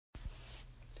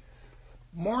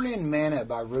Morning Manna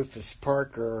by Rufus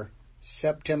Parker,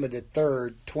 September the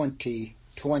 3rd,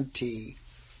 2020.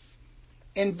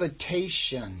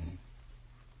 Invitation.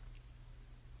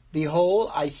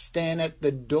 Behold, I stand at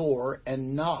the door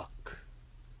and knock.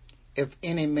 If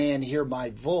any man hear my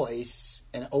voice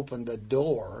and open the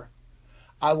door,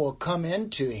 I will come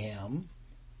into him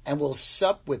and will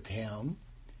sup with him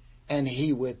and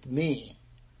he with me.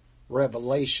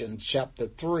 Revelation chapter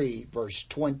 3, verse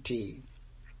 20.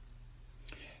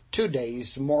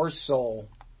 Today's morsel.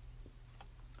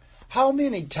 How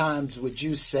many times would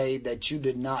you say that you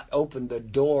did not open the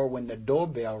door when the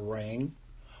doorbell rang,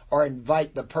 or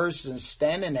invite the person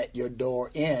standing at your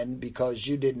door in because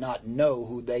you did not know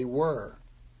who they were?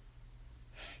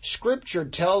 Scripture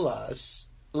tells us,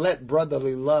 let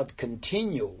brotherly love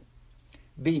continue.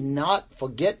 Be not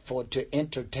forgetful to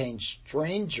entertain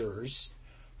strangers,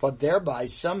 for thereby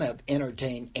some have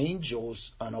entertained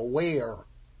angels unaware.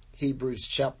 Hebrews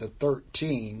chapter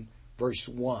 13, verse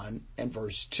 1 and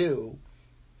verse 2.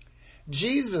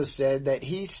 Jesus said that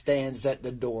he stands at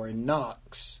the door and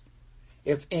knocks.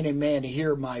 If any man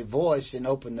hear my voice and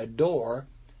open the door,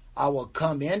 I will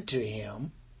come into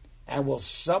him and will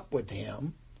sup with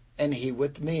him and he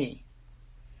with me.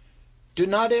 Do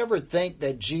not ever think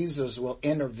that Jesus will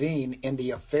intervene in the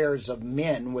affairs of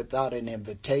men without an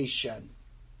invitation.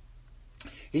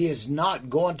 He is not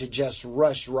going to just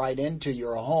rush right into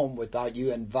your home without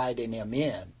you inviting him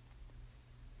in.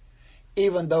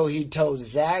 Even though he told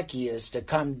Zacchaeus to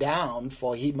come down,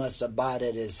 for he must abide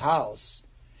at his house,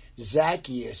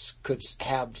 Zacchaeus could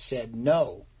have said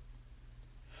no.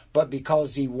 But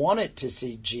because he wanted to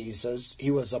see Jesus,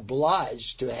 he was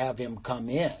obliged to have him come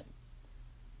in.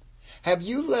 Have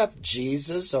you left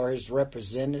Jesus or his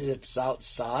representatives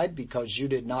outside because you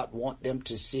did not want them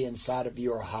to see inside of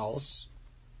your house?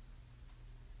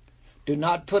 Do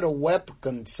not put a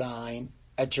welcome sign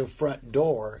at your front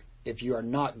door if you are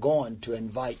not going to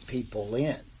invite people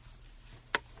in.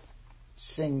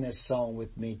 Sing this song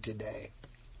with me today.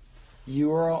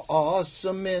 You are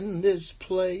awesome in this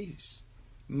place,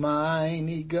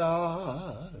 mighty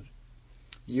God.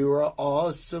 You are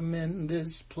awesome in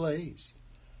this place,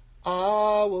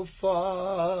 our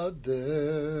Father.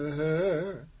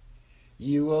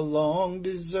 You alone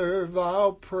deserve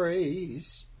our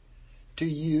praise. To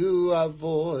you our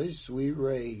voice we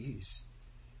raise.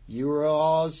 You are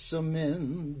awesome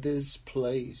in this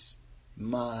place,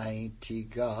 mighty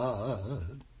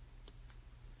God.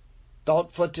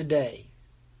 Thought for today.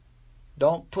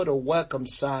 Don't put a welcome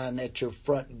sign at your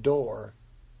front door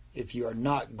if you are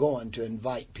not going to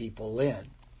invite people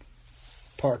in.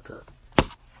 Parker.